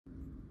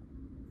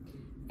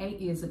8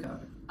 years ago,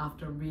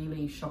 after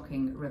really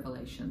shocking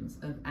revelations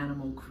of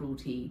animal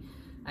cruelty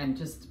and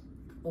just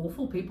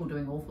awful people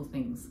doing awful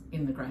things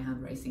in the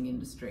greyhound racing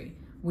industry,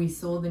 we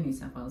saw the New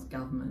South Wales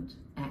government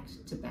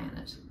act to ban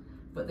it.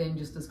 But then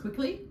just as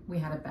quickly, we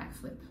had a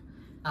backflip.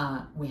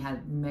 We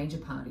had major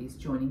parties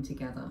joining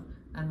together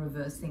and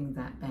reversing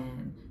that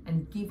ban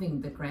and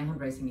giving the greyhound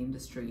racing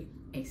industry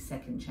a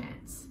second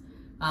chance.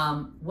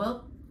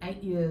 Well,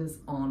 8 years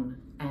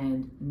on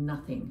and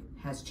nothing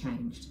has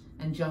changed.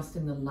 And just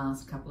in the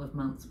last couple of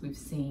months, we've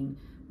seen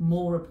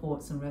more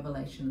reports and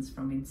revelations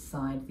from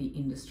inside the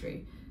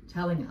industry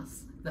telling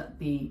us that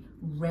the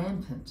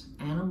rampant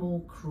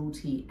animal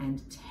cruelty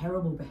and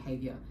terrible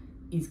behaviour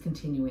is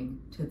continuing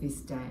to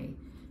this day.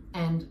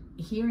 And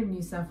here in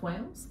New South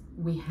Wales,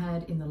 we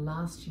had in the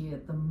last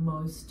year the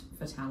most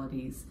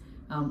fatalities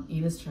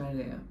in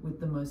Australia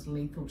with the most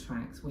lethal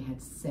tracks. We had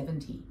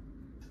 70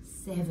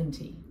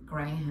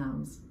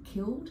 greyhounds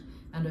killed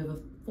and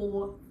over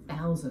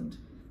 4,000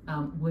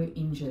 were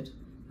injured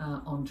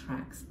on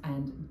tracks.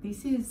 And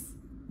this is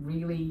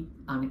really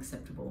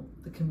unacceptable.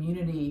 The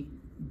community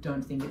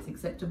don't think it's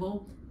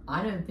acceptable.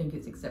 I don't think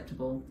it's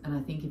acceptable. And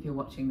I think if you're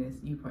watching this,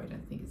 you probably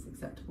don't think it's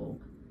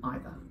acceptable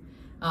either.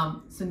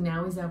 So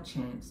now is our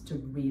chance to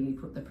really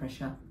put the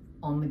pressure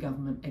on the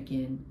government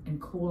again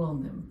and call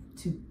on them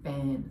to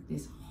ban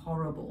this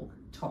horrible,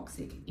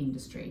 toxic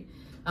industry.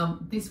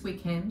 This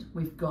weekend,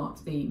 we've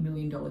got the $1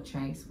 Million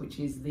Chase, which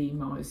is the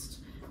most,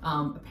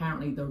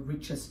 apparently the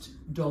richest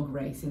dog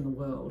race in the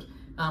world.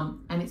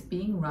 And it's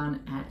being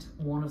run at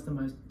one of the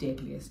most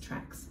deadliest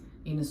tracks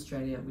in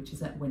Australia, which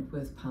is at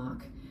Wentworth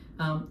Park.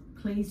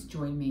 Please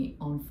join me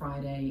on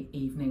Friday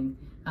evening.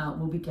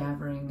 We'll be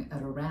gathering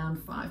at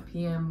around 5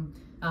 p.m.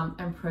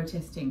 And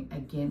protesting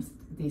against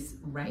this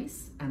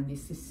race and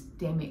this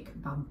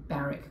systemic,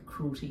 barbaric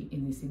cruelty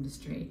in this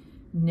industry.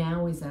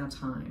 Now is our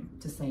time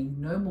to say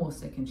no more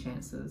second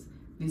chances.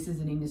 This is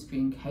an industry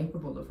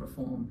incapable of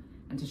reform,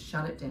 and to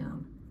shut it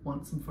down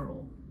once and for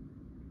all.